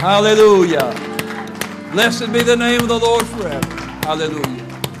Hallelujah. Blessed be the name of the Lord forever.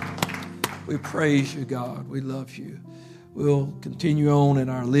 Hallelujah. We praise you, God. We love you. We'll continue on in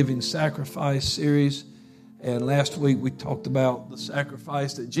our Living Sacrifice series. And last week we talked about the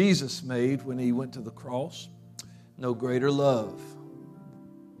sacrifice that Jesus made when he went to the cross. No greater love.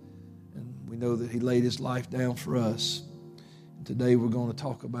 And we know that he laid his life down for us. And today we're going to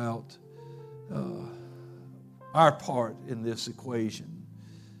talk about our part in this equation.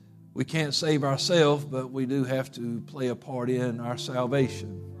 We can't save ourselves, but we do have to play a part in our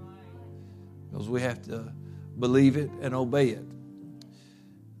salvation. Because we have to believe it and obey it.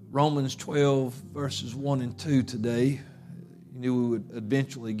 Romans 12, verses 1 and 2 today. You knew we would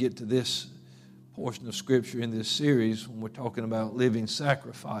eventually get to this portion of Scripture in this series when we're talking about living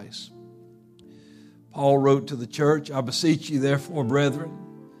sacrifice. Paul wrote to the church, "I beseech you, therefore, brethren,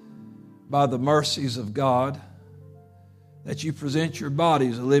 by the mercies of God, that you present your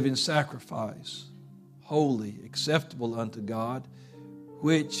bodies a living sacrifice, holy, acceptable unto God,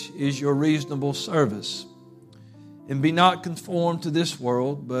 which is your reasonable service. And be not conformed to this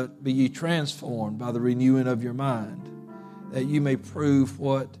world, but be ye transformed by the renewing of your mind, that you may prove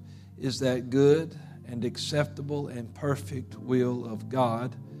what is that good and acceptable and perfect will of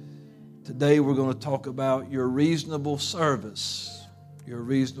God." Today we're going to talk about your reasonable service. Your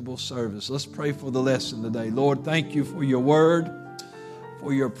reasonable service. Let's pray for the lesson today. Lord, thank you for your word,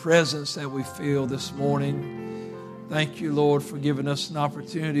 for your presence that we feel this morning. Thank you, Lord, for giving us an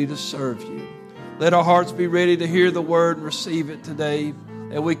opportunity to serve you. Let our hearts be ready to hear the word and receive it today,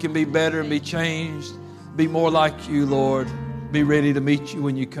 that we can be better and be changed, be more like you, Lord. Be ready to meet you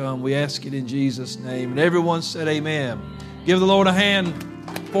when you come. We ask it in Jesus' name. And everyone said amen. Give the Lord a hand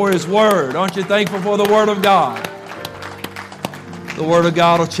for his word. Aren't you thankful for the word of God? The word of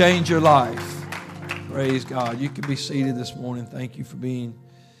God will change your life. Praise God. You can be seated this morning. Thank you for being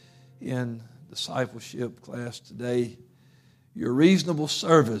in discipleship class today. Your reasonable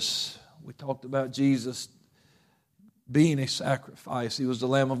service. We talked about Jesus being a sacrifice. He was the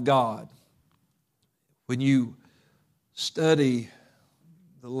Lamb of God. When you study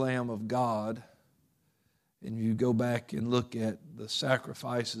the Lamb of God and you go back and look at the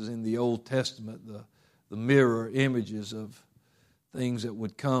sacrifices in the Old Testament, the mirror images of things that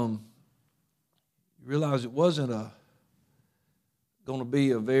would come, you realize it wasn't going to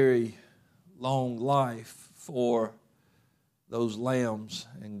be a very long life for those lambs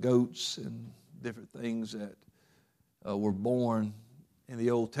and goats and different things that were born in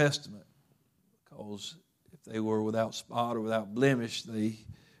the Old Testament, because if they were without spot or without blemish, they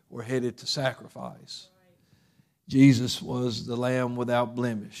were headed to sacrifice. Jesus was the lamb without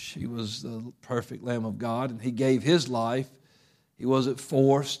blemish. He was the perfect Lamb of God, and he gave his life. He wasn't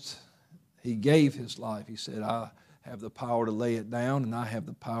forced. He gave his life. He said, "I have the power to lay it down, and I have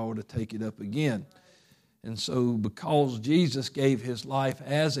the power to take it up again." And so because Jesus gave his life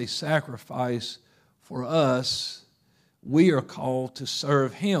as a sacrifice for us, we are called to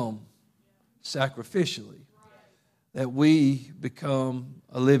serve him sacrificially, that we become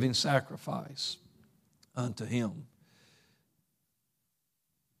a living sacrifice unto him.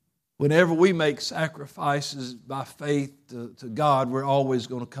 Whenever we make sacrifices by faith to God, we're always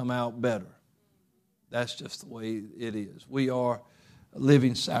going to come out better. That's just the way it is. We are a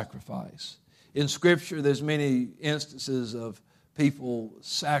living sacrifice. In Scripture, there's many instances of people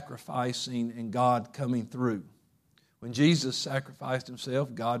sacrificing and God coming through. When Jesus sacrificed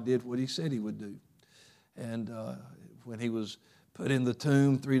himself, God did what he said he would do. And when he was put in the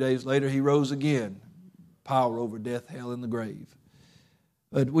tomb 3 days later, he rose again. Power over death, hell, and the grave.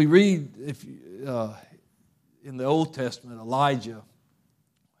 But we read in the Old Testament, Elijah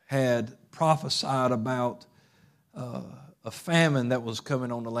had prophesied about a famine that was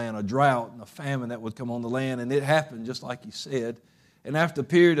coming on the land, a drought and a famine that would come on the land, and it happened just like he said. And after a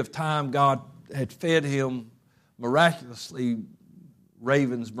period of time, God had fed him miraculously,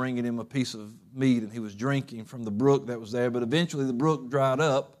 ravens bringing him a piece of meat, and he was drinking from the brook that was there. But eventually the brook dried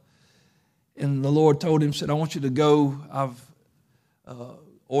up, and the Lord told him, said, "I want you to go. I've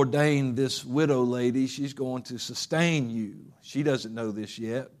ordained this widow lady. She's going to sustain you." She doesn't know this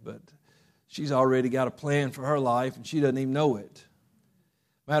yet, but she's already got a plan for her life, and she doesn't even know it.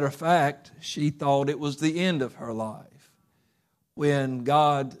 Matter of fact, she thought it was the end of her life. When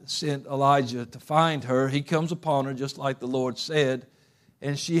God sent Elijah to find her, he comes upon her just like the Lord said,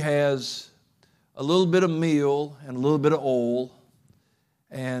 and she has a little bit of meal and a little bit of oil,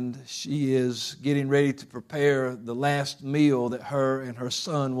 and she is getting ready to prepare the last meal that her and her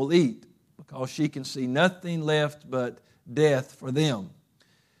son will eat, because she can see nothing left but death for them.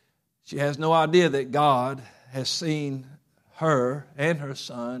 She has no idea that God has seen her and her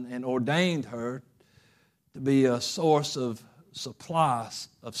son and ordained her to be a source of supply,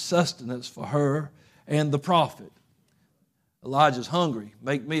 of sustenance for her and the prophet. Elijah's hungry.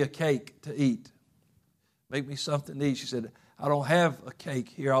 Make me a cake to eat. Make me something to eat. She said, I don't have a cake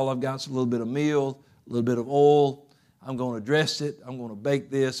here. All I've got is a little bit of meal, a little bit of oil. I'm going to dress it. I'm going to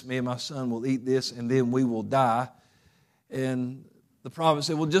bake this. Me and my son will eat this, and then we will die. And the prophet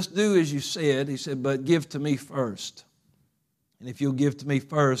said, well, just do as you said. He said, but give to me first. And if you'll give to me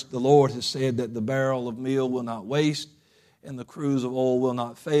first, the Lord has said that the barrel of meal will not waste and the cruse of oil will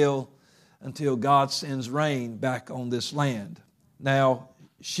not fail until God sends rain back on this land. Now,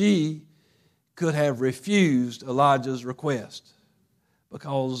 she could have refused Elijah's request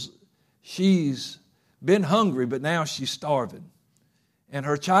because she's been hungry, but now she's starving. And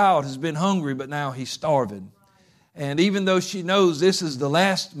her child has been hungry, but now he's starving. And even though she knows this is the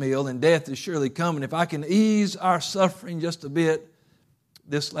last meal and death is surely coming, if I can ease our suffering just a bit,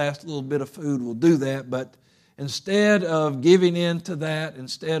 this last little bit of food will do that. But instead of giving in to that,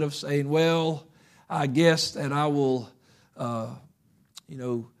 instead of saying, well, I guess that I will,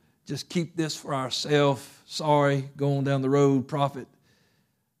 just keep this for ourselves. Sorry, going down the road, prophet.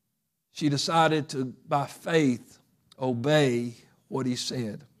 She decided to, by faith, obey what he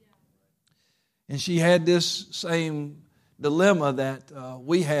said. And she had this same dilemma that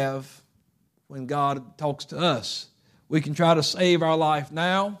we have when God talks to us. We can try to save our life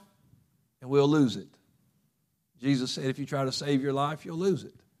now, and we'll lose it. Jesus said, if you try to save your life, you'll lose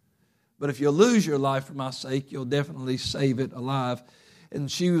it. But if you'll lose your life for my sake, you'll definitely save it alive.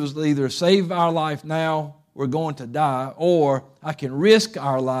 And she was either save our life now, we're going to die, or I can risk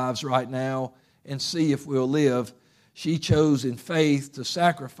our lives right now and see if we'll live. She chose in faith to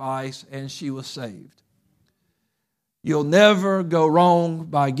sacrifice, and she was saved. You'll never go wrong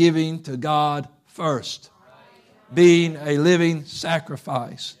by giving to God first, being a living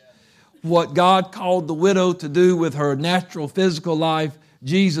sacrifice. What God called the widow to do with her natural physical life,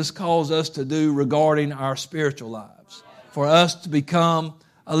 Jesus calls us to do regarding our spiritual lives, for us to become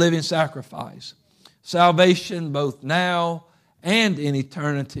a living sacrifice. Salvation, both now and in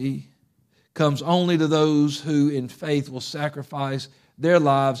eternity, comes only to those who in faith will sacrifice their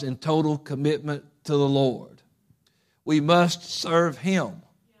lives in total commitment to the Lord. We must serve Him.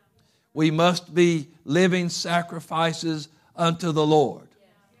 We must be living sacrifices unto the Lord.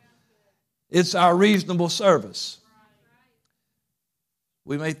 It's our reasonable service.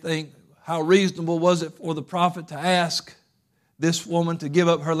 We may think, how reasonable was it for the prophet to ask this woman to give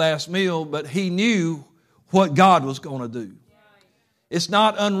up her last meal, but he knew what God was going to do. It's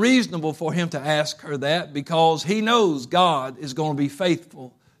not unreasonable for him to ask her that because he knows God is going to be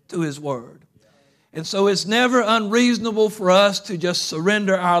faithful to His word. And so it's never unreasonable for us to just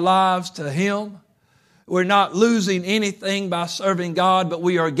surrender our lives to Him. We're not losing anything by serving God, but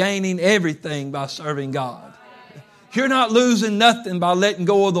we are gaining everything by serving God. You're not losing nothing by letting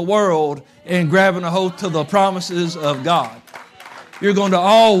go of the world and grabbing a hold to the promises of God. You're going to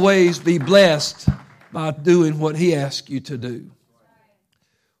always be blessed by doing what He asks you to do.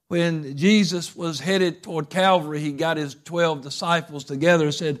 When Jesus was headed toward Calvary, He got His 12 disciples together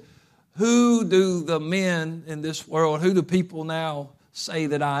and said, who do the men in this world, who do people now say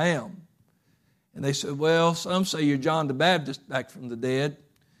that I am? And they said, well, some say you're John the Baptist back from the dead.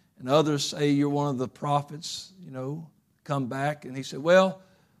 And others say you're one of the prophets, come back. And He said, well,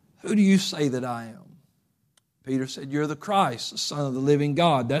 who do you say that I am? Peter said, you're the Christ, the Son of the living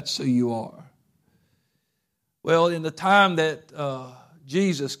God. That's who you are. Well, in the time that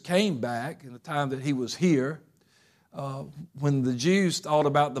Jesus came back, in the time that He was here, when the Jews thought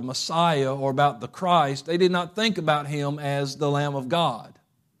about the Messiah or about the Christ, they did not think about Him as the Lamb of God.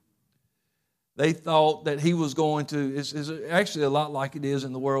 They thought that He was going to, it's actually a lot like it is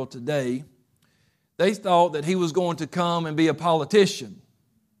in the world today. They thought that He was going to come and be a politician,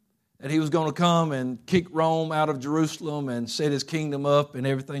 that He was going to come and kick Rome out of Jerusalem and set His kingdom up and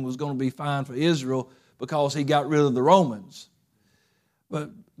everything was going to be fine for Israel because He got rid of the Romans. But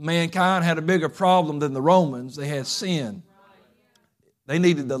mankind had a bigger problem than the Romans. They had sin. They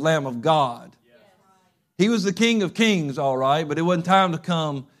needed the Lamb of God. He was the King of Kings, all right, but it wasn't time to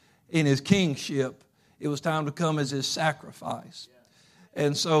come in His kingship. It was time to come as His sacrifice.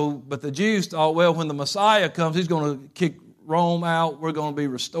 And so, but the Jews thought, well, when the Messiah comes, He's going to kick Rome out. We're going to be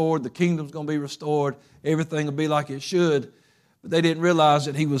restored. The kingdom's going to be restored. Everything will be like it should. But they didn't realize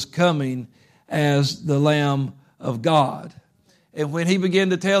that He was coming as the Lamb of God. And when He began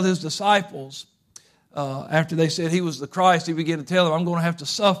to tell His disciples, after they said He was the Christ, He began to tell them, I'm going to have to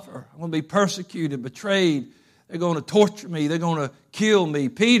suffer. I'm going to be persecuted, betrayed. They're going to torture me. They're going to kill me.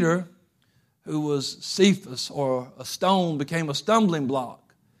 Peter, who was Cephas, or a stone became a stumbling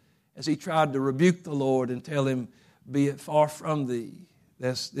block as he tried to rebuke the Lord and tell him, "Be it far from thee.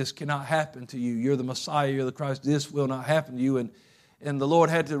 This cannot happen to you. You're the Messiah, you're the Christ. This will not happen to you." And the Lord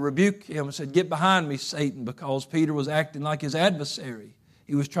had to rebuke him and said, "Get behind me, Satan," because Peter was acting like his adversary.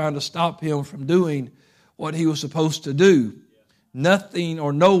 He was trying to stop him from doing what he was supposed to do. Nothing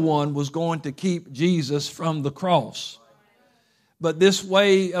or no one was going to keep Jesus from the cross. But this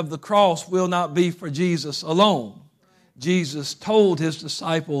way of the cross will not be for Jesus alone. Jesus told his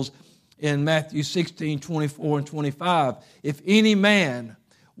disciples in Matthew 16, 24 and 25, "If any man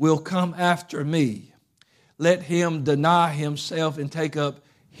will come after me, let him deny himself and take up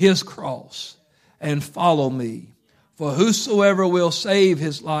his cross and follow me. For whosoever will save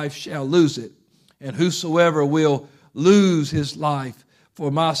his life shall lose it, and whosoever will lose his life for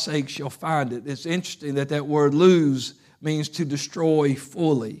my sake shall find it." It's interesting that word lose means to destroy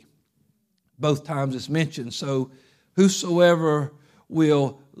fully. Both times it's mentioned. So whosoever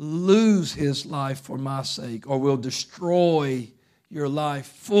will lose his life for my sake, or will destroy your life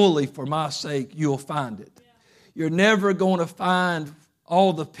fully for my sake, you'll find it. You're never going to find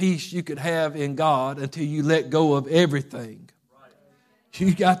all the peace you could have in God until you let go of everything.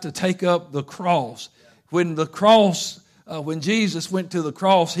 You got to take up the cross. When Jesus went to the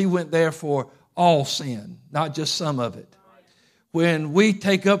cross, he went there for all sin, not just some of it. When we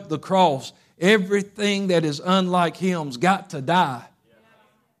take up the cross, everything that is unlike him's got to die.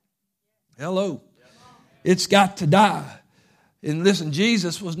 Hello. It's got to die. And listen,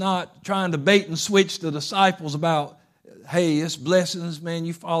 Jesus was not trying to bait and switch the disciples about, "Hey, it's blessings, man,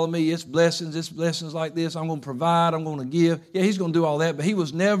 you follow me, it's blessings like this, I'm going to provide, I'm going to give." Yeah, he's going to do all that, but he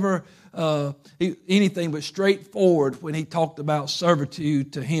was never anything but straightforward when he talked about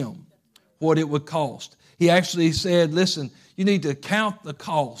servitude to him, what it would cost. He actually said, "Listen, you need to count the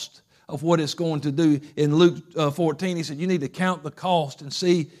cost of what it's going to do." In Luke 14, he said, "You need to count the cost and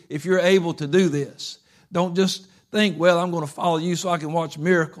see if you're able to do this. Don't just think, well, I'm going to follow you so I can watch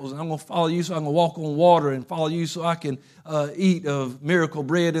miracles, and I'm going to follow you so I can walk on water, and follow you so I can eat of miracle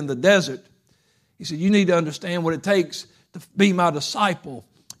bread in the desert." He said, "You need to understand what it takes to be my disciple.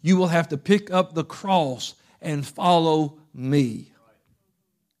 You will have to pick up the cross and follow me."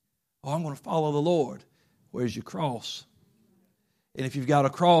 "Oh, I'm going to follow the Lord." Where's your cross? And if you've got a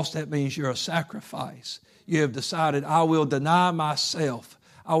cross, that means you're a sacrifice. You have decided, I will deny myself.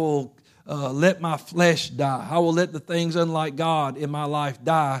 I will let my flesh die. I will let the things unlike God in my life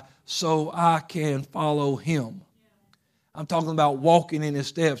die so I can follow him. I'm talking about walking in his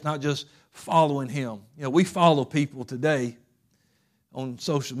steps, not just following him. You know, we follow people today on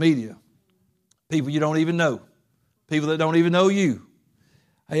social media. People you don't even know. People that don't even know you.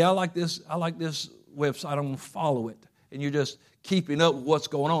 "Hey, I like this website, I'm going to follow it." And you're just keeping up with what's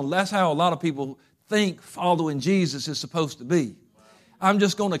going on. That's how a lot of people think following Jesus is supposed to be. I'm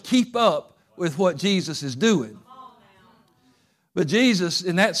just going to keep up with what Jesus is doing. But Jesus,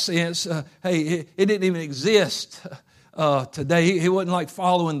 in that sense, it didn't even exist today. He wasn't like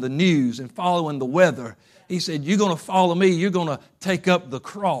following the news and following the weather. He said, "You're going to follow me. You're going to take up the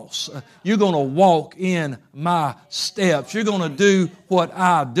cross. You're going to walk in my steps. You're going to do what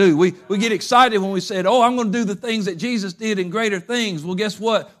I do." We get excited when we said, "Oh, I'm going to do the things that Jesus did and greater things." Well, guess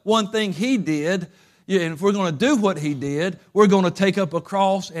what? One thing he did, and if we're going to do what he did, we're going to take up a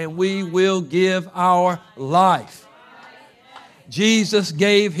cross and we will give our life. Jesus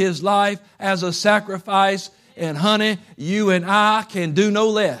gave his life as a sacrifice. And honey, you and I can do no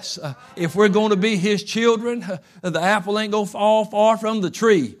less. If we're going to be his children, the apple ain't going to fall far from the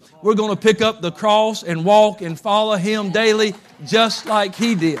tree. We're going to pick up the cross and walk and follow him daily just like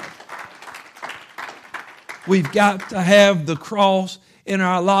he did. We've got to have the cross in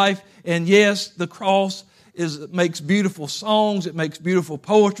our life. And yes, the cross makes beautiful songs. It makes beautiful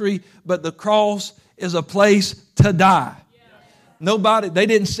poetry. But the cross is a place to die. They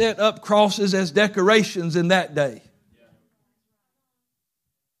didn't set up crosses as decorations in that day.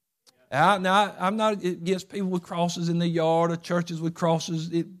 Now, I'm not against people with crosses in their yard or churches with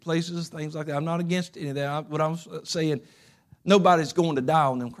crosses, places, things like that. I'm not against any of that. What I'm saying, nobody's going to die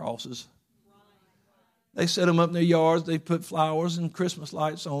on them crosses. They set them up in their yards. They put flowers and Christmas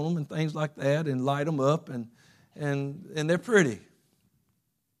lights on them and things like that and light them up, and they're pretty.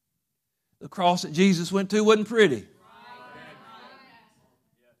 The cross that Jesus went to wasn't pretty.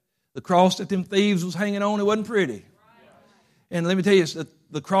 The cross that them thieves was hanging on, it wasn't pretty. And let me tell you,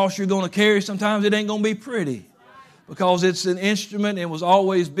 the cross you're going to carry, sometimes it ain't going to be pretty. Because it's an instrument, it was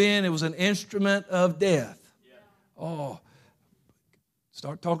always been, it was an instrument of death. Oh,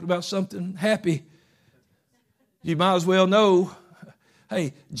 start talking about something happy. You might as well know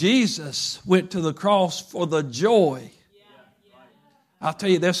Hey, Jesus went to the cross for the joy. I'll tell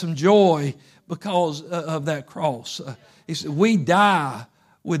you, there's some joy because of that cross. He said, we die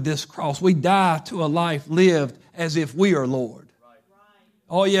with this cross. We die to a life lived as if we are Lord.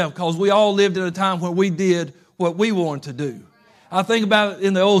 Oh, yeah, because we all lived at a time when we did what we wanted to do. I think about it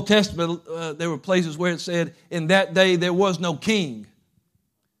in the Old Testament, there were places where it said, in that day there was no king.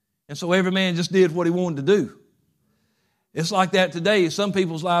 And so every man just did what he wanted to do. It's like that today. In some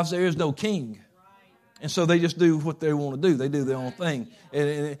people's lives, there is no king. And so they just do what they want to do. They do their own thing.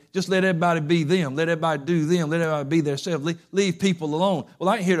 And just let everybody be them. Let everybody do them. Let everybody be themselves. Leave people alone. Well,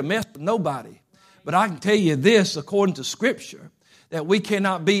 I ain't here to mess with nobody. But I can tell you this, according to Scripture, that we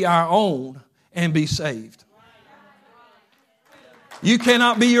cannot be our own and be saved. You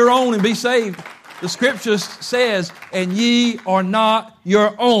cannot be your own and be saved. The Scripture says, and ye are not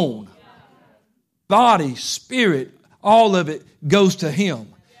your own. Body, spirit, all of it goes to Him.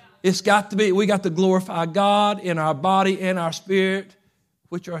 It's got to be, we got to glorify God in our body and our spirit,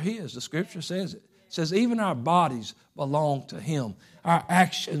 which are His. The Scripture says it. It says even our bodies belong to Him. Our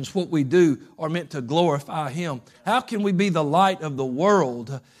actions, what we do, are meant to glorify Him. How can we be the light of the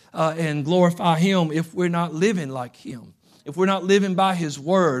world and glorify Him if we're not living like Him? If we're not living by His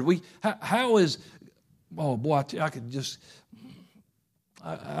Word? How is, oh boy, I tell you,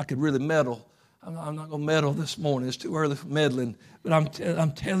 I could really meddle. I'm not going to meddle this morning. It's too early for meddling. But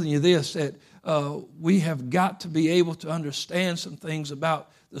I'm telling you this, that we have got to be able to understand some things about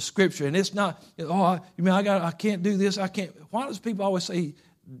the Scripture. And it's not, I can't do this, I can't. Why does people always say,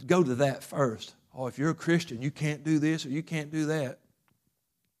 go to that first? Oh, if you're a Christian, you can't do this or you can't do that.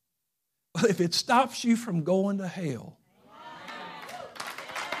 Well, if it stops you from going to hell,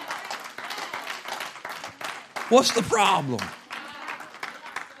 what's the problem?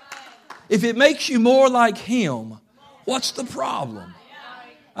 If it makes you more like Him, what's the problem?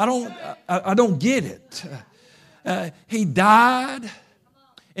 I don't get it. He died,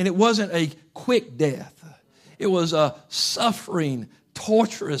 and it wasn't a quick death. It was a suffering,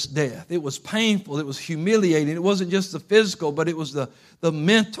 torturous death. It was painful. It was humiliating. It wasn't just the physical, but it was the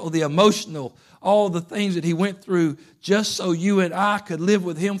mental, the emotional, all the things that He went through just so you and I could live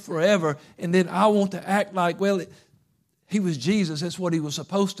with Him forever. And then I want to act like, well, He was Jesus. That's what He was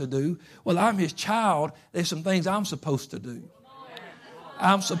supposed to do. Well, I'm His child. There's some things I'm supposed to do.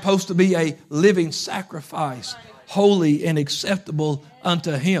 I'm supposed to be a living sacrifice, holy and acceptable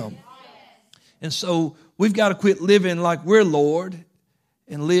unto Him. And so we've got to quit living like we're Lord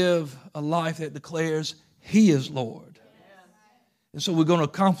and live a life that declares He is Lord. And so we're going to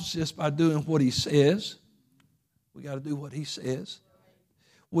accomplish this by doing what He says. We got to do what He says.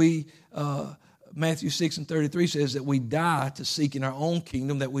 Matthew 6:33 says that we die to seek in our own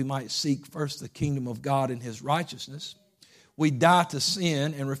kingdom, that we might seek first the kingdom of God and His righteousness. We die to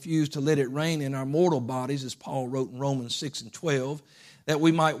sin and refuse to let it reign in our mortal bodies, as Paul wrote in Romans 6:12, that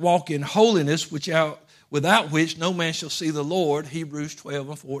we might walk in holiness, without which no man shall see the Lord, Hebrews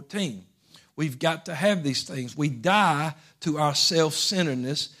 12:14. We've got to have these things. We die to our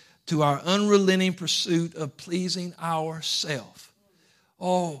self-centeredness, to our unrelenting pursuit of pleasing ourselves.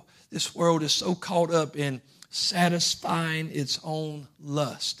 Oh, this world is so caught up in satisfying its own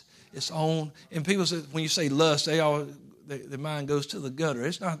lust, and people say, when you say lust, their mind goes to the gutter.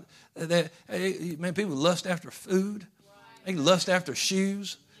 It's not that, man, people lust after food. They can lust after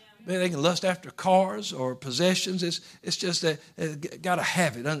shoes. Man, they can lust after cars or possessions. It's just that they got to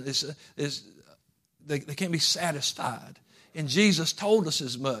have it. They can't be satisfied. And Jesus told us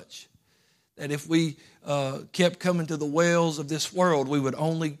as much, that if we kept coming to the wells of this world, we would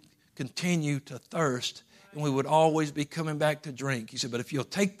only continue to thirst, and we would always be coming back to drink. He said, but if you'll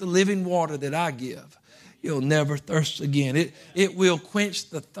take the living water that I give, you'll never thirst again. It will quench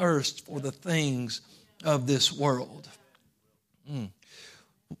the thirst for the things of this world.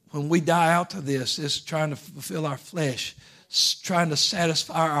 When we die out to this, it's trying to fulfill our flesh, trying to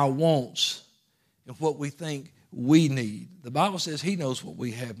satisfy our wants and what we think we need. The Bible says He knows what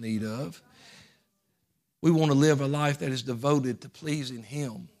we have need of. We want to live a life that is devoted to pleasing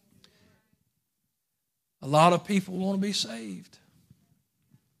Him. A lot of people want to be saved.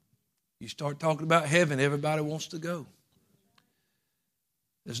 You start talking about heaven, everybody wants to go.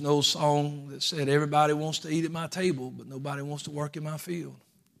 There's an old song that said, everybody wants to eat at my table, but nobody wants to work in my field.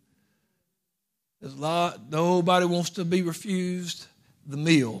 Nobody wants to be refused the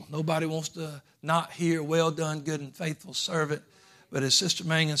meal. Nobody wants to not hear, well done, good and faithful servant. But as Sister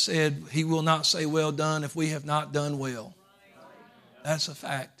Mangan said, He will not say well done if we have not done well. That's a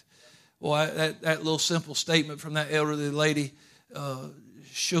fact. Well, that little simple statement from that elderly lady,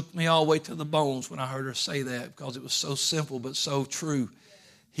 shook me all the way to the bones when I heard her say that, because it was so simple but so true.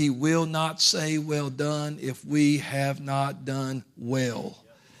 He will not say, well done, if we have not done well.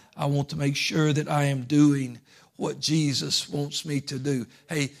 I want to make sure that I am doing what Jesus wants me to do.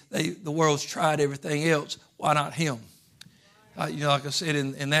 Hey, the world's tried everything else. Why not him? Like I said,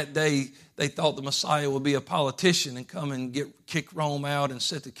 in that day, they thought the Messiah would be a politician and come and kick Rome out and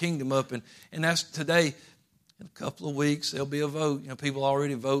set the kingdom up. And that's today. In a couple of weeks, there'll be a vote. People are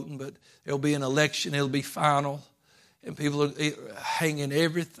already voting, but there'll be an election. It'll be final. And people are hanging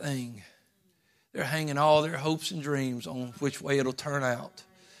everything. They're hanging all their hopes and dreams on which way it'll turn out.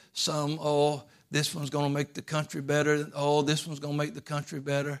 Some, this one's going to make the country better. This one's going to make the country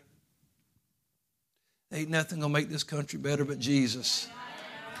better. Ain't nothing going to make this country better but Jesus.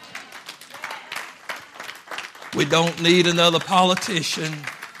 We don't need another politician.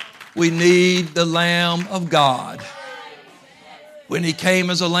 We need the Lamb of God. When he came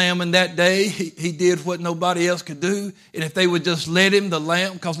as a lamb in that day, he did what nobody else could do. And if they would just let him, the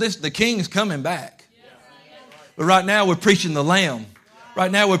lamb, because the king's coming back. But right now we're preaching the lamb.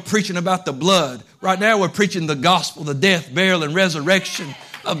 Right now we're preaching about the blood. Right now we're preaching the gospel, the death, burial, and resurrection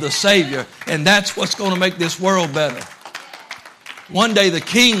of the Savior. And that's what's going to make this world better. One day the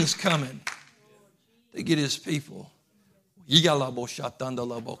king's coming to get his people.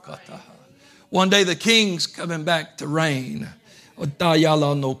 One day the king's coming back to reign. But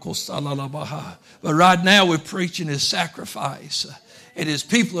right now we're preaching his sacrifice. And his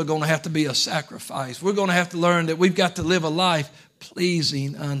people are going to have to be a sacrifice. We're going to have to learn that we've got to live a life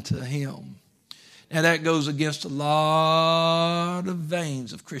pleasing unto him. Now that goes against a lot of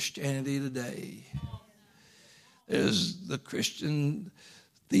veins of Christianity today. There's the Christian,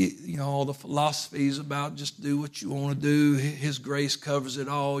 all the philosophies about just do what you want to do. His grace covers it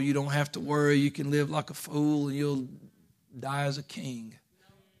all. You don't have to worry. You can live like a fool and you'll die as a king.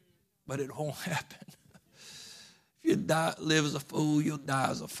 But it won't happen. If you live as a fool, you'll die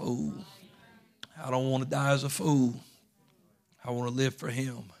as a fool. I don't want to die as a fool. I want to live for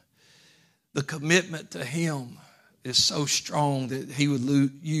him. The commitment to him is so strong that he would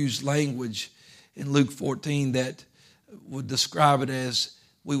use language in Luke 14 that would describe it as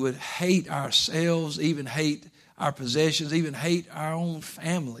we would hate ourselves, even hate our possessions, even hate our own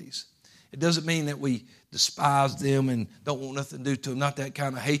families. It doesn't mean that we despise them and don't want nothing to do to them, not that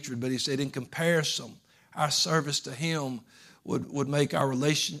kind of hatred, but he said in comparison, our service to him would make our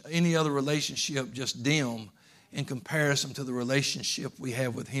any other relationship just dim in comparison to the relationship we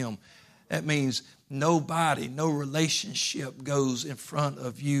have with him. That means no relationship goes in front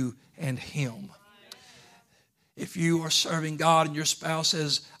of you and him. If you are serving God and your spouse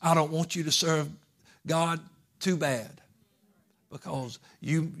says, I don't want you to serve God, too bad. Because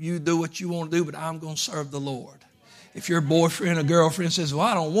you do what you want to do, but I'm going to serve the Lord. If your boyfriend or girlfriend says, well,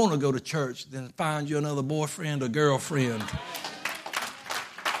 I don't want to go to church, then find you another boyfriend or girlfriend.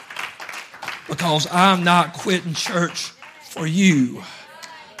 Because I'm not quitting church for you.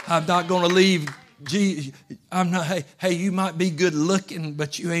 I'm not going to leave Jesus. Hey, you might be good looking,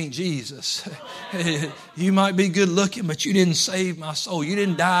 but you ain't Jesus. You might be good looking, but you didn't save my soul. You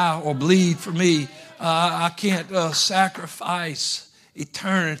didn't die or bleed for me. I can't sacrifice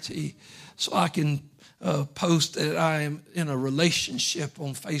eternity so I can post that I am in a relationship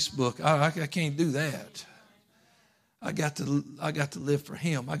on Facebook. I can't do that. I got to live for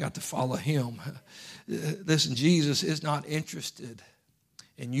him. I got to follow him. Listen, Jesus is not interested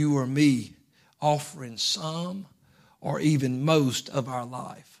in you or me offering some or even most of our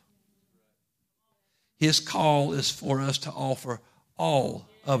life. His call is for us to offer all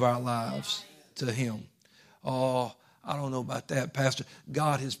of our lives to him. Oh, I don't know about that, Pastor.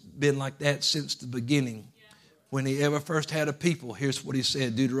 God has been like that since the beginning. When he ever first had a people, here's what he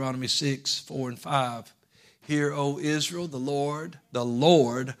said, Deuteronomy 6:4-5. Hear, O Israel, the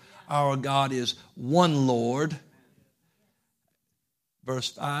Lord, our God is one Lord.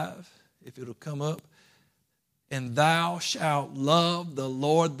 Verse 5, if it'll come up. And thou shalt love the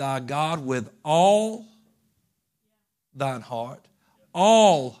Lord thy God with all thine heart,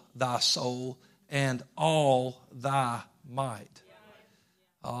 all thy soul, and all thy might.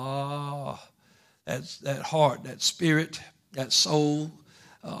 That's that heart, that spirit, that soul,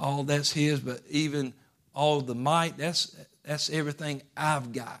 all that's his, but even all the might, that's everything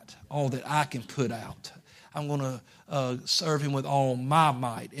I've got, all that I can put out. I'm going to serve him with all my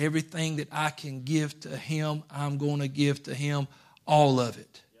might. Everything that I can give to him, I'm going to give to him, all of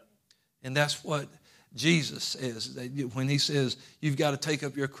it. And that's what Jesus says. When he says, you've got to take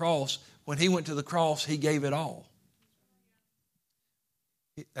up your cross, when he went to the cross, he gave it all.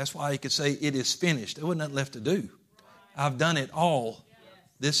 That's why he could say, it is finished. There wasn't nothing left to do. I've done it all.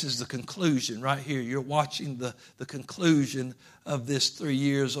 This is the conclusion right here. You're watching the conclusion of this 3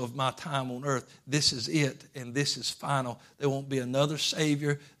 years of my time on earth. This is it, and this is final. There won't be another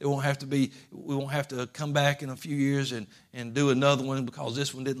Savior. We won't have to come back in a few years and do another one because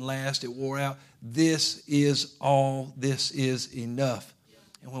this one didn't last. It wore out. This is all. This is enough.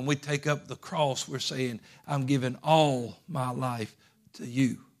 And when we take up the cross, we're saying, I'm giving all my life to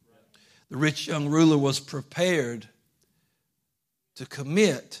you. The rich young ruler was prepared to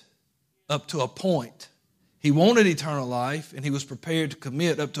commit up to a point. He wanted eternal life, and he was prepared to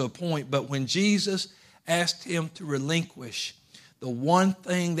commit up to a point. But when Jesus asked him to relinquish the one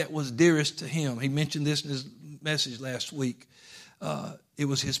thing that was dearest to him, he mentioned this in his message last week, it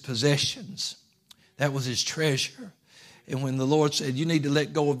was his possessions. That was his treasure. And when the Lord said, you need to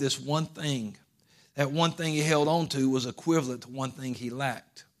let go of this one thing, that one thing he held on to was equivalent to one thing he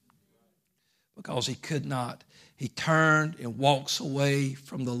lacked. Because he could not. He turned and walks away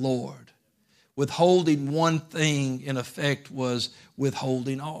from the Lord. Withholding one thing, in effect, was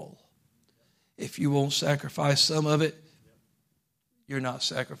withholding all. If you won't sacrifice some of it, you're not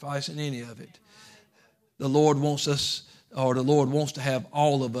sacrificing any of it. The Lord wants us, or the Lord wants to have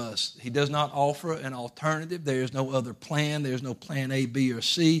all of us. He does not offer an alternative. There is no other plan. There's no plan A, B, or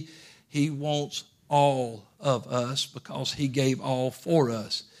C. He wants all of us because he gave all for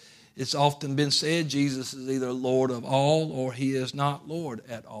us. It's often been said Jesus is either Lord of all or he is not Lord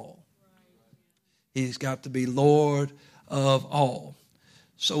at all. He's got to be Lord of all.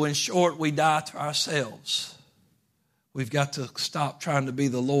 So in short, we die to ourselves. We've got to stop trying to be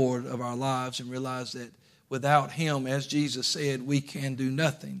the Lord of our lives and realize that without him, as Jesus said, we can do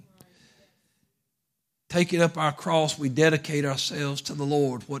nothing. Taking up our cross, we dedicate ourselves to the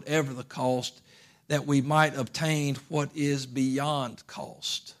Lord, whatever the cost, that we might obtain what is beyond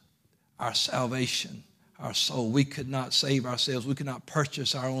cost. Our salvation, our soul. We could not save ourselves. We could not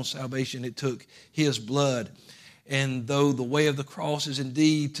purchase our own salvation. It took his blood. And though the way of the cross is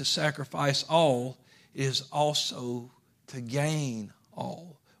indeed to sacrifice all, it is also to gain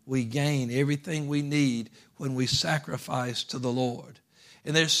all. We gain everything we need when we sacrifice to the Lord.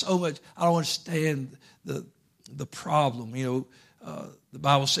 And there's so much, I don't understand the problem. You know, the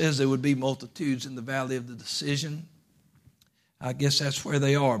Bible says there would be multitudes in the valley of the decision. I guess that's where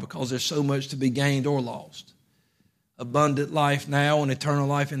they are because there's so much to be gained or lost. Abundant life now and eternal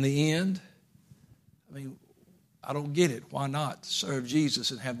life in the end. I mean, I don't get it. Why not serve Jesus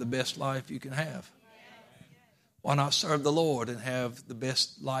and have the best life you can have? Why not serve the Lord and have the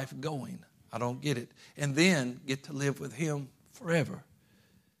best life going? I don't get it. And then get to live with him forever.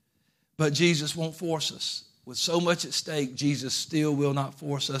 But Jesus won't force us. With so much at stake, Jesus still will not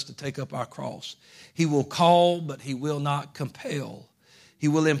force us to take up our cross. He will call, but he will not compel. He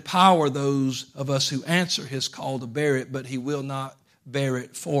will empower those of us who answer his call to bear it, but he will not bear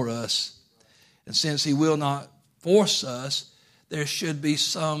it for us. And since he will not force us, there should be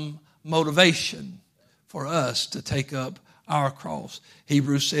some motivation for us to take up our cross.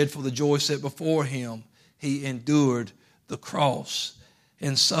 Hebrews said, for the joy set before him, he endured the cross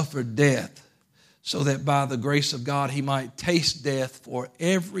and suffered death, so that by the grace of God he might taste death for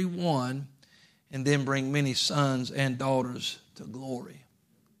everyone and then bring many sons and daughters to glory.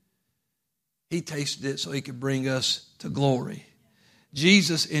 He tasted it so he could bring us to glory.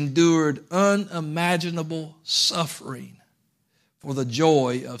 Jesus endured unimaginable suffering for the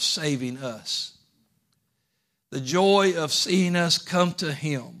joy of saving us. The joy of seeing us come to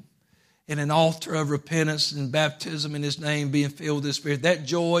him in an altar of repentance and baptism in his name, being filled with the Spirit. That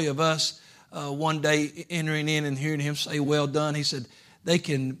joy of us one day entering in and hearing him say, well done. He said, they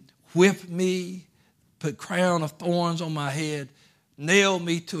can whip me, put crown of thorns on my head, nail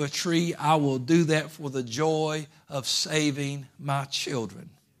me to a tree. I will do that for the joy of saving my children.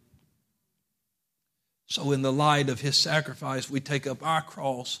 So in the light of his sacrifice, we take up our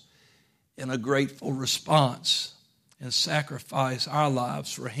cross in a grateful response and sacrifice our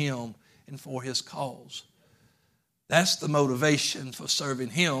lives for him and for his cause. That's the motivation for serving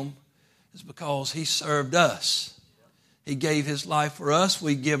him, is because he served us. He gave his life for us.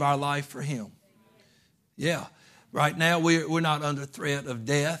 We give our life for him. Yeah. Right now, we're not under threat of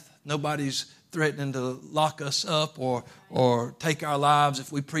death. Nobody's threatening to lock us up or take our lives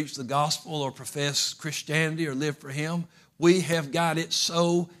if we preach the gospel or profess Christianity or live for him. We have got it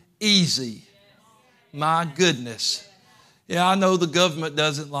so easy. My goodness. Yeah, I know the government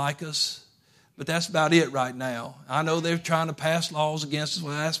doesn't like us, but that's about it right now. I know they're trying to pass laws against us.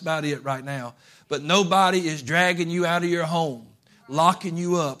 Well, that's about it right now. But nobody is dragging you out of your home, locking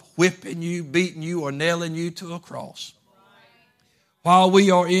you up, whipping you, beating you, or nailing you to a cross. While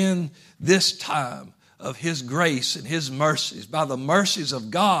we are in this time of His grace and His mercies. By the mercies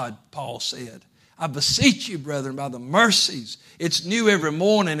of God, Paul said, I beseech you, brethren, by the mercies. It's new every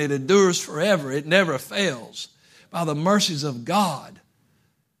morning. It endures forever. It never fails. By the mercies of God,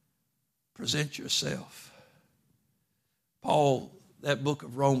 present yourself. Paul, that book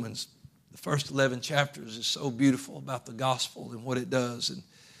of Romans, the first 11 chapters is so beautiful about the gospel and what it does. And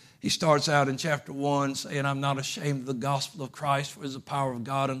he starts out in chapter 1 saying, I'm not ashamed of the gospel of Christ, for it is the power of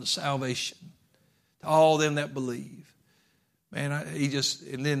God unto salvation to all them that believe. Man,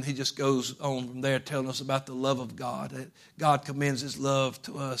 and then he just goes on from there telling us about the love of God. That God commends His love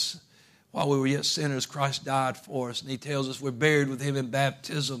to us. While we were yet sinners, Christ died for us. And He tells us we're buried with Him in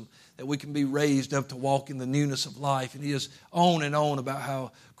baptism, that we can be raised up to walk in the newness of life. And he is on and on about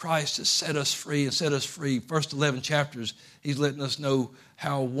how Christ has set us free and set us free. First 11 chapters, he's letting us know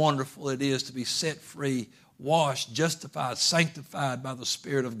how wonderful it is to be set free, washed, justified, sanctified by the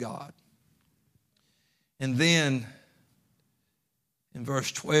Spirit of God. And then in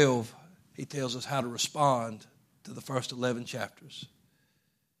verse 12, he tells us how to respond to the first 11 chapters.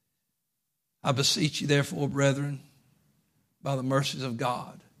 I beseech you, therefore, brethren, by the mercies of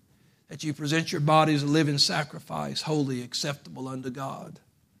God, that you present your bodies a living sacrifice, holy, acceptable unto God,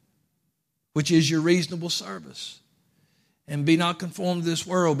 which is your reasonable service. And be not conformed to this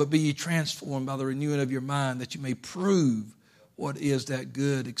world, but be ye transformed by the renewing of your mind, that you may prove what is that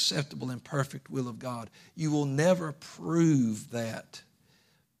good, acceptable, and perfect will of God. You will never prove that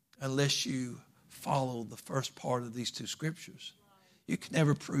unless you follow the first part of these two scriptures. You can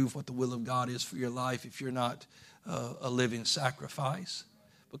never prove what the will of God is for your life if you're not a living sacrifice,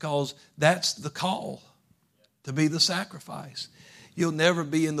 because that's the call, to be the sacrifice. You'll never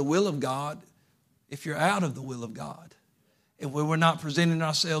be in the will of God if you're out of the will of God. And when we're not presenting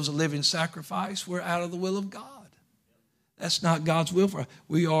ourselves a living sacrifice, we're out of the will of God. That's not God's will for us.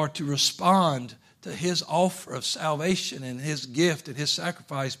 We are to respond to His offer of salvation and His gift and His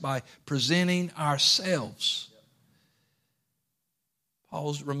sacrifice by presenting ourselves.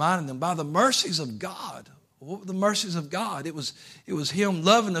 Paul's reminding them, by the mercies of God. What were the mercies of God? It was Him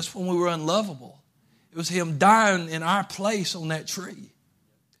loving us when we were unlovable. It was Him dying in our place on that tree.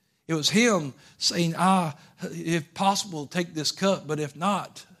 It was Him saying, if possible, take this cup, but if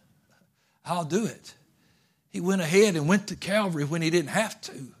not, I'll do it. He went ahead and went to Calvary when He didn't have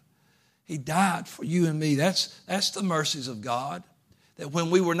to. He died for you and me. That's the mercies of God. That when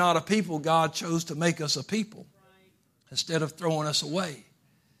we were not a people, God chose to make us a people instead of throwing us away.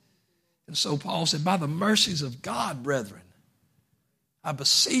 And so Paul said, by the mercies of God, brethren, I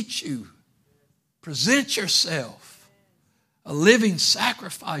beseech you, present yourself a living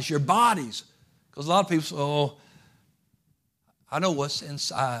sacrifice, your bodies. Because a lot of people say, oh, I know what's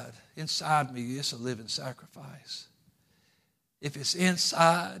inside. Inside me, it's a living sacrifice. If it's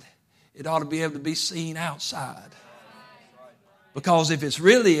inside, it ought to be able to be seen outside. Because if it's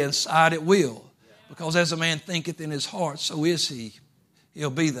really inside, it will. Because as a man thinketh in his heart, so is he. He'll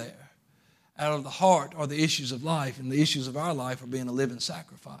be there. Out of the heart are the issues of life, and the issues of our life are being a living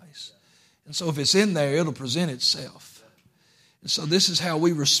sacrifice. And so if it's in there, it'll present itself. And so this is how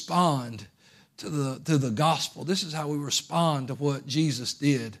we respond to the gospel. This is how we respond to what Jesus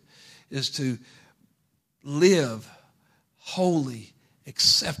did, is to live holy,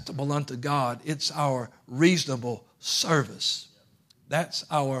 acceptable unto God. It's our reasonable service. That's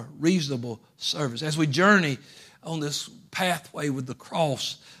our reasonable service. As we journey on this pathway with the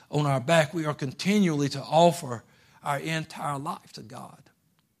cross on our back, we are continually to offer our entire life to God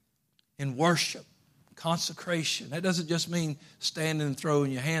in worship, consecration. That doesn't just mean standing and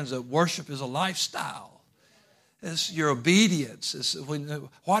throwing your hands up. Worship is a lifestyle. It's your obedience.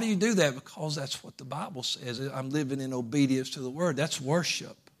 Why do you do that? Because that's what the Bible says. I'm living in obedience to the Word. That's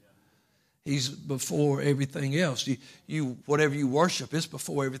worship. He's before everything else. You whatever you worship is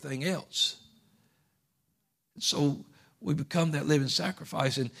before everything else. So we become that living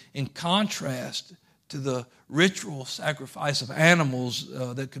sacrifice. And in contrast to the ritual sacrifice of animals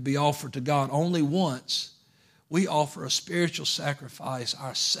that could be offered to God only once, we offer a spiritual sacrifice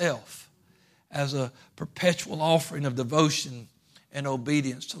ourselves as a perpetual offering of devotion and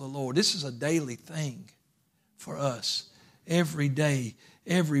obedience to the Lord. This is a daily thing for us. Every day,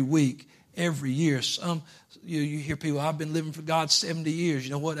 every week, every year. You hear people, I've been living for God 70 years.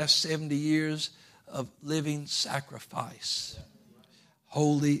 You know what? That's 70 years of living sacrifice.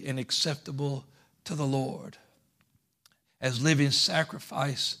 Holy and acceptable to the Lord. As living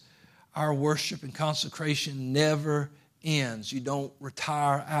sacrifice, our worship and consecration never ends. You don't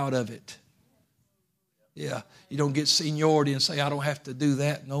retire out of it. Yeah, you don't get seniority and say, I don't have to do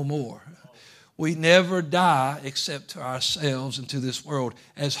that no more. We never die except to ourselves and to this world.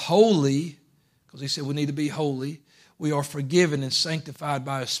 As holy, because he said we need to be holy. We are forgiven and sanctified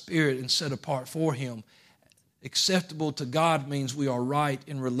by His Spirit and set apart for Him. Acceptable to God means we are right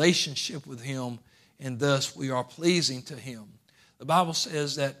in relationship with Him, and thus we are pleasing to Him. The Bible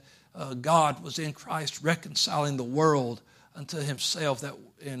says that God was in Christ reconciling the world unto Himself,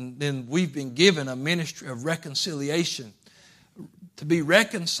 and then we've been given a ministry of reconciliation. To be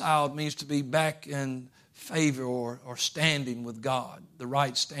reconciled means to be back in favor or standing with God, the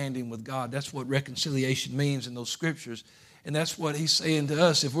right standing with God. That's what reconciliation means in those scriptures. And that's what He's saying to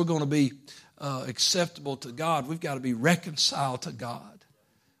us. If we're going to be acceptable to God, we've got to be reconciled to God.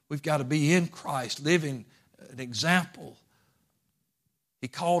 We've got to be in Christ, living an example. He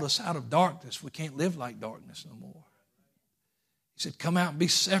called us out of darkness. We can't live like darkness no more. He said, come out and be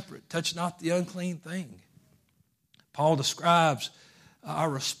separate. Touch not the unclean thing. Paul describes our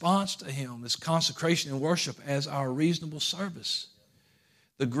response to Him, this consecration and worship, as our reasonable service.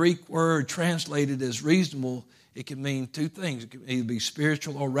 The Greek word translated as reasonable, it can mean two things. It can either be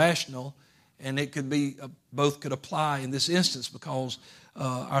spiritual or rational, and it could be both could apply in this instance, because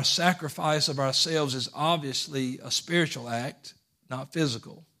our sacrifice of ourselves is obviously a spiritual act, not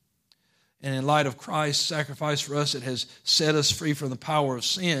physical. And in light of Christ's sacrifice for us, it has set us free from the power of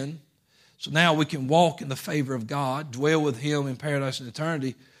sin. So now we can walk in the favor of God, dwell with Him in paradise and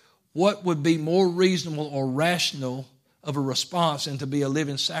eternity. What would be more reasonable or rational of a response than to be a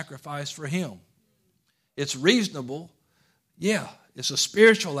living sacrifice for Him? It's reasonable. Yeah, it's a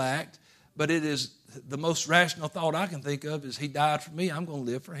spiritual act, but it is the most rational thought I can think of is He died for me. I'm going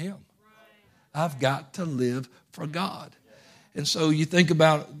to live for Him. I've got to live for God. And so you think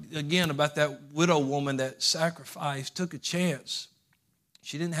about that widow woman that sacrificed, took a chance.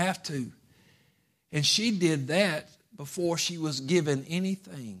 She didn't have to. And she did that before she was given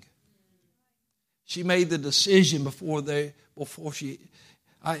anything. She made the decision and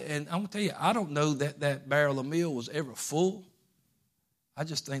I'm going to tell you, I don't know that barrel of meal was ever full. I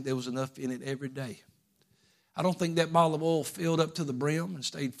just think there was enough in it every day. I don't think that bottle of oil filled up to the brim and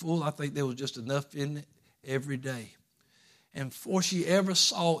stayed full. I think there was just enough in it every day. And before she ever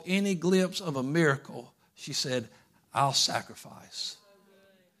saw any glimpse of a miracle, she said, I'll sacrifice.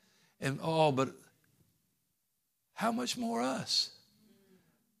 But how much more us?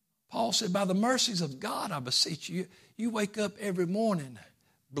 Paul said, by the mercies of God, I beseech you, you wake up every morning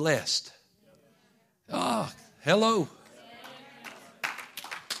blessed. Hello.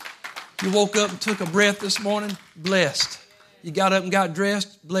 You woke up and took a breath this morning, blessed. You got up and got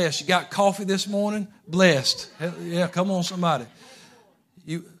dressed, blessed. You got coffee this morning, blessed. Yeah, come on, somebody.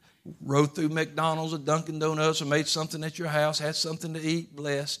 You rode through McDonald's or Dunkin' Donuts or made something at your house, had something to eat,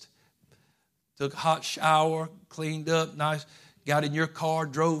 blessed. Took a hot shower, cleaned up, nice. Got in your car,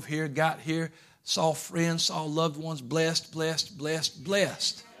 drove here, got here, saw friends, saw loved ones, blessed, blessed, blessed,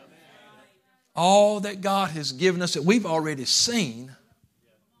 blessed. All that God has given us that we've already seen.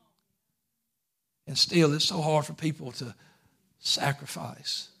 And still, it's so hard for people to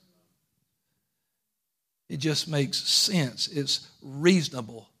sacrifice. It just makes sense. It's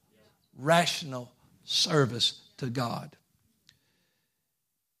reasonable, rational service to God.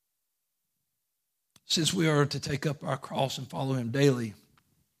 Since we are to take up our cross and follow Him daily,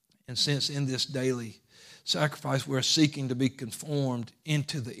 and since in this daily sacrifice we're seeking to be conformed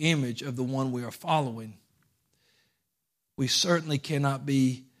into the image of the one we are following, we certainly cannot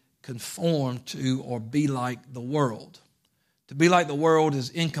be conformed to or be like the world. To be like the world is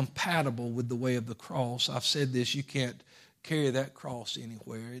incompatible with the way of the cross. I've said this, you can't carry that cross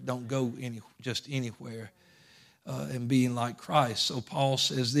anywhere. It don't go just anywhere in being like Christ. So Paul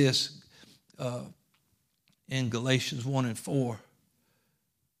says this in Galatians 1 and 4.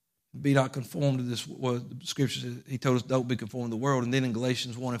 Be not conformed to this. Well, the scripture says, he told us don't be conformed to the world. And then in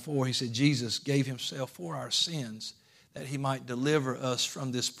Galatians 1 and 4, he said Jesus gave Himself for our sins that He might deliver us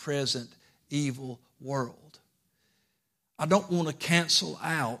from this present evil world. I don't want to cancel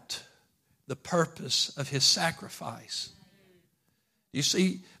out the purpose of His sacrifice. You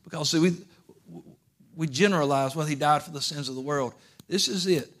see, because we generalize, well, He died for the sins of the world. This is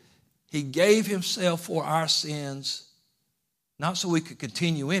it. He gave Himself for our sins, not so we could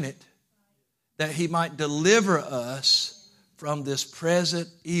continue in it, that He might deliver us from this present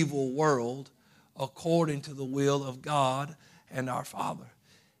evil world according to the will of God and our Father.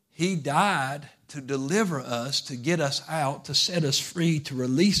 He died to deliver us, to get us out, to set us free, to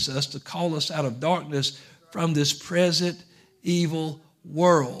release us, to call us out of darkness from this present evil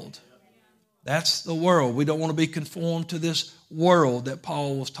world. That's the world. We don't want to be conformed to this world that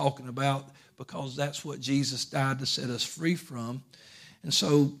Paul was talking about, because that's what Jesus died to set us free from. And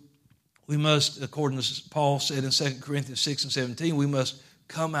so we must, according to Paul said in 2 Corinthians 6 and 17, we must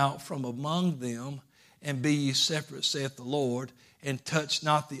come out from among them, and be ye separate, saith the Lord, and touch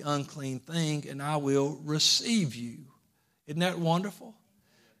not the unclean thing, and I will receive you. Isn't that wonderful?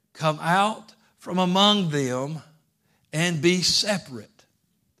 Come out from among them and be separate.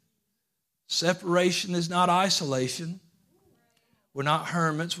 Separation is not isolation. We're not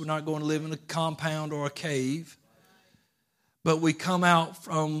hermits. We're not going to live in a compound or a cave. But we come out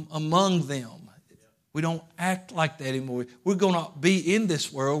from among them. We don't act like that anymore. We're going to be in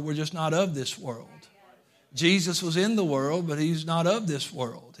this world. We're just not of this world. Jesus was in the world, but he's not of this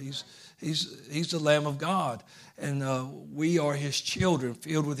world. He's the Lamb of God. And we are his children,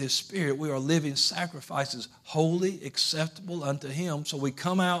 filled with his Spirit. We are living sacrifices, holy, acceptable unto him. So we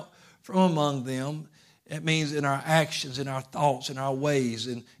come out from among them. It means in our actions, in our thoughts, in our ways,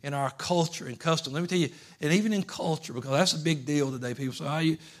 in our culture and custom. Let me tell you, and even in culture, because that's a big deal today. People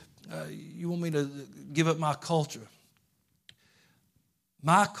say, you want me to give up my culture?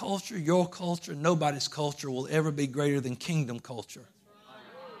 My culture, your culture, nobody's culture will ever be greater than kingdom culture.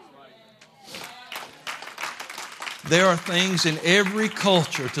 There are things in every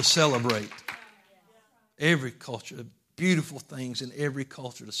culture to celebrate. Every culture, beautiful things in every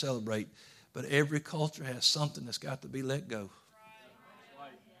culture to celebrate. But every culture has something that's got to be let go.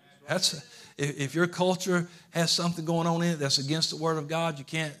 If your culture has something going on in it that's against the Word of God, you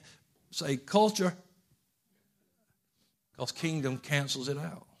can't say culture, because kingdom cancels it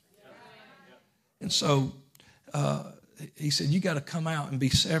out. And so he said, you got to come out and be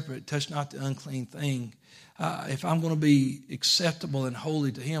separate, touch not the unclean thing. If I'm going to be acceptable and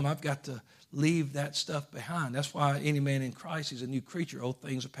holy to him, I've got to leave that stuff behind. That's why any man in Christ is a new creature. Old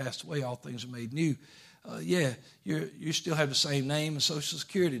things are passed away, all things are made new. You still have the same name and social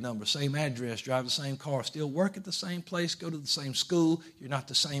security number, same address, drive the same car, still work at the same place, go to the same school. You're not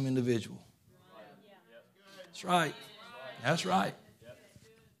the same individual. That's right. That's right.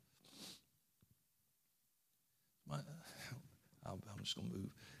 I'm just going to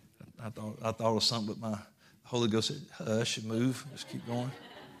move. I thought of something, but my Holy Ghost said, hush and move. Just keep going.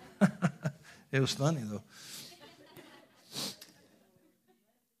 It was funny, though.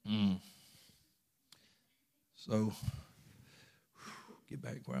 So, get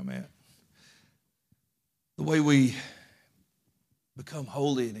back where I'm at. The way we become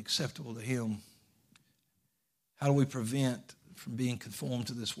holy and acceptable to him, how do we prevent from being conformed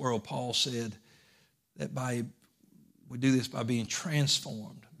to this world? Paul said that we do this by being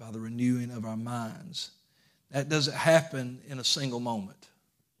transformed by the renewing of our minds. That doesn't happen in a single moment.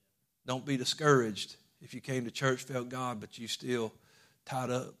 Don't be discouraged if you came to church, felt God, but you still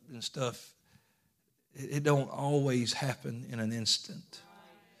tied up and stuff. It don't always happen in an instant.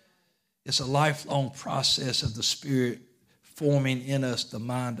 It's a lifelong process of the Spirit forming in us the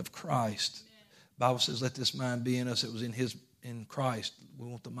mind of Christ. The Bible says, let this mind be in us that was in Christ. We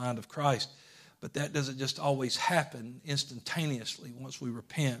want the mind of Christ. But that doesn't just always happen instantaneously once we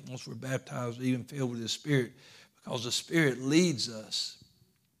repent, once we're baptized, even filled with His Spirit, because the Spirit leads us.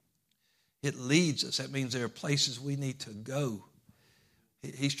 It leads us. That means there are places we need to go.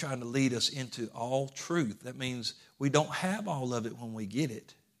 He's trying to lead us into all truth. That means we don't have all of it when we get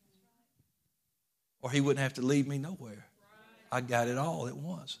it. Or He wouldn't have to lead me nowhere. I got it all at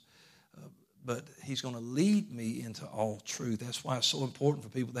once. But He's going to lead me into all truth. That's why it's so important for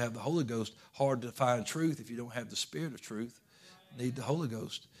people to have the Holy Ghost. Hard to find truth if you don't have the Spirit of truth. You need the Holy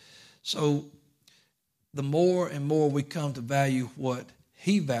Ghost. So the more and more we come to value what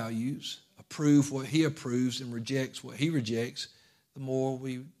He values, approve what He approves, and rejects what He rejects, the more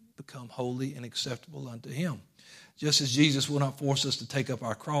we become holy and acceptable unto Him. Just as Jesus will not force us to take up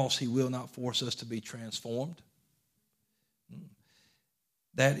our cross, He will not force us to be transformed.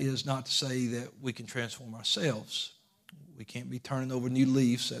 That is not to say that we can transform ourselves. We can't be turning over new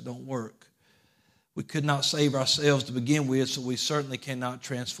leaves. That don't work. We could not save ourselves to begin with, so we certainly cannot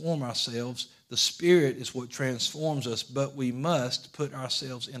transform ourselves. The Spirit is what transforms us, but we must put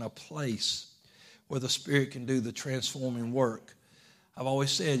ourselves in a place where the Spirit can do the transforming work. I've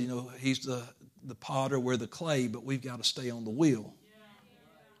always said, He's the potter, we're the clay, but we've got to stay on the wheel.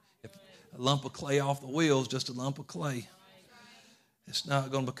 If a lump of clay off the wheel is just a lump of clay. It's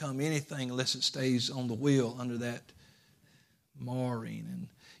not going to become anything unless it stays on the wheel under that marring. And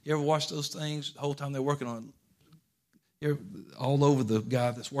you ever watch those things the whole time they're working on it? All over the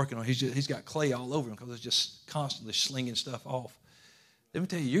guy that's working on it. He's got clay all over him because it's just constantly slinging stuff off. Let me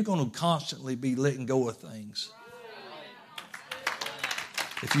tell you, you're going to constantly be letting go of things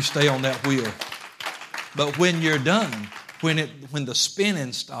if you stay on that wheel. But when you're done, when the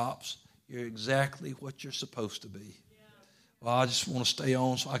spinning stops, you're exactly what you're supposed to be. Well, I just want to stay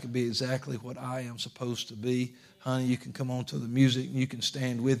on so I can be exactly what I am supposed to be. Honey, you can come on to the music and you can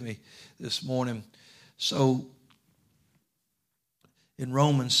stand with me this morning. So in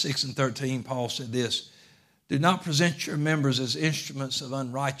Romans 6:13, Paul said this, do not present your members as instruments of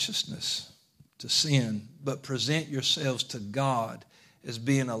unrighteousness to sin, but present yourselves to God as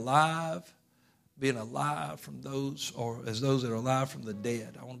being alive from those, or as those that are alive from the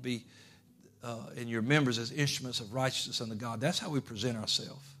dead. I want to be in your members as instruments of righteousness unto God. That's how we present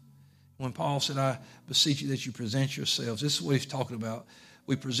ourselves. When Paul said, I beseech you that you present yourselves, this is what he's talking about.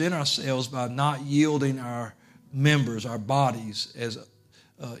 We present ourselves by not yielding our members, our bodies, as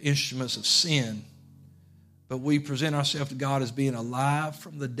instruments of sin, but we present ourselves to God as being alive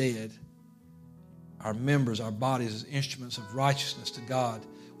from the dead. Our members, our bodies, as instruments of righteousness to God.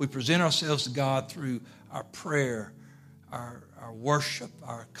 We present ourselves to God through our prayer, our worship,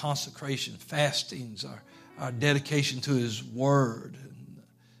 our consecration, fastings, our dedication to His Word. And,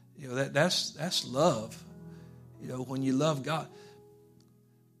 you know, that's love. You know, when you love God,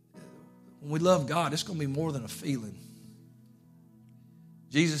 when we love God, it's going to be more than a feeling.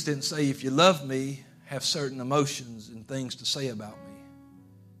 Jesus didn't say, if you love me, have certain emotions and things to say about me.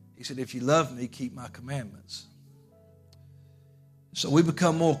 He said, if you love me, keep my commandments. So we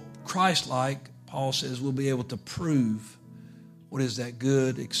become more Christ-like. Paul says we'll be able to prove what is that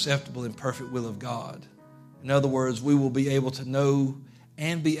good, acceptable, and perfect will of God. In other words, we will be able to know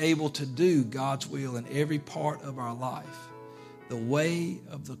and be able to do God's will in every part of our life. The way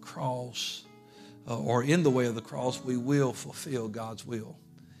of the cross, or in the way of the cross, we will fulfill God's will.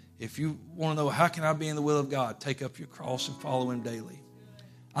 If you want to know how can I be in the will of God, take up your cross and follow Him daily.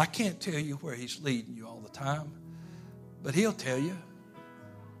 I can't tell you where He's leading you all the time, but He'll tell you.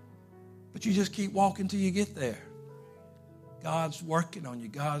 But you just keep walking till you get there. God's working on you.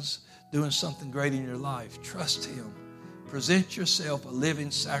 God's doing something great in your life. Trust Him. Present yourself a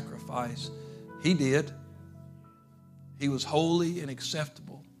living sacrifice. He did. He was holy and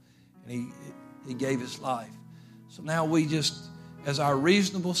acceptable, and He gave His life. So now we just, as our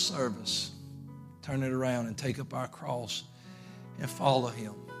reasonable service, turn it around and take up our cross and follow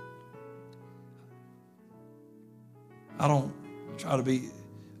Him. I don't try to be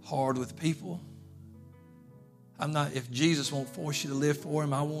hard with people. If Jesus won't force you to live for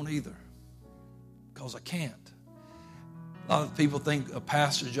Him, I won't either, because I can't. A lot of people think a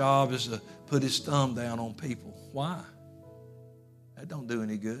pastor's job is to put his thumb down on people. Why? That don't do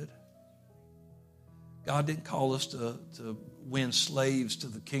any good. God didn't call us to win slaves to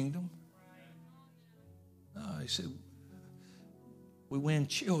the kingdom. No, He said we win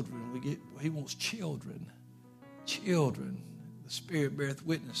children. He wants children. Children. The Spirit beareth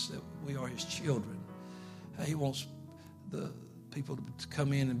witness that we are His children. He wants the people to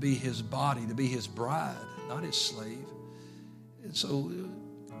come in and be His body, to be His bride, not His slave. And so,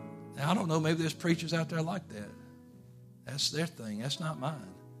 I don't know, maybe there's preachers out there like that. That's their thing. That's not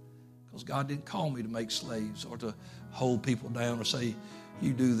mine. Because God didn't call me to make slaves or to hold people down or say,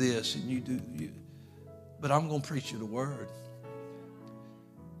 you do this and you do. But I'm going to preach you the Word.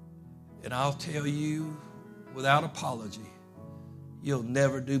 And I'll tell you without apology, you'll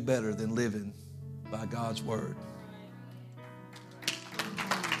never do better than living by God's Word.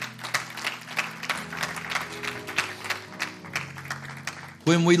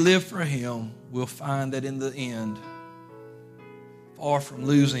 When we live for Him, we'll find that in the end, far from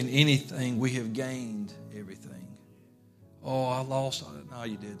losing anything, we have gained everything. Oh, I lost. No,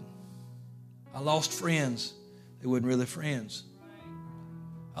 you didn't. I lost friends. They weren't really friends.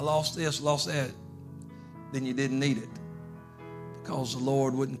 I lost this, lost that. Then you didn't need it, because the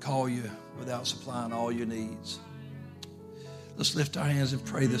Lord wouldn't call you without supplying all your needs. Let's lift our hands and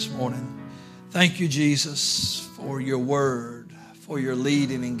pray this morning. Thank you, Jesus, for your Word, for your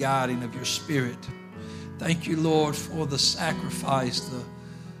leading and guiding of your Spirit. Thank you, Lord, for the sacrifice,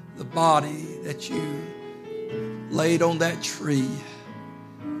 the body that you laid on that tree,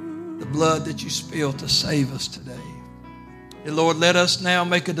 the blood that you spilled to save us today. And Lord, let us now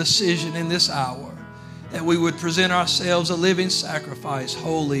make a decision in this hour that we would present ourselves a living sacrifice,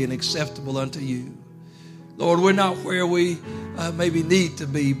 holy and acceptable unto you. Lord, we're not where we maybe need to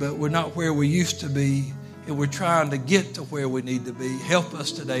be, but we're not where we used to be, and we're trying to get to where we need to be. Help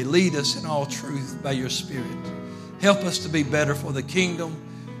us today. Lead us in all truth by your Spirit. Help us to be better for the kingdom,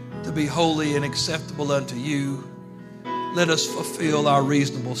 to be holy and acceptable unto you. Let us fulfill our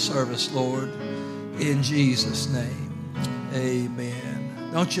reasonable service, Lord, in Jesus' name.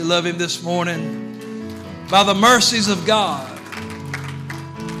 Amen. Don't you love Him this morning? By the mercies of God.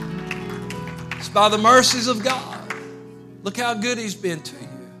 It's by the mercies of God. Look how good He's been to you.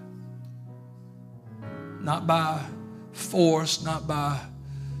 Not by force, not by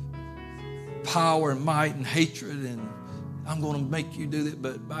power and might and hatred, and I'm going to make you do that,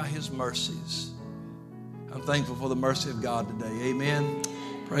 but by His mercies. I'm thankful for the mercy of God today. Amen.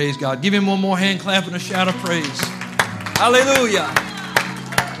 Praise God. Give Him one more hand clap and a shout of praise. Hallelujah.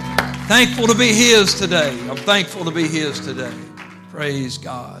 Thankful to be His today. I'm thankful to be His today. Praise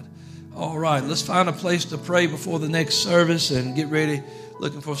God. All right, let's find a place to pray before the next service and get ready,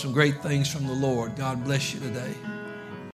 looking for some great things from the Lord. God bless you today.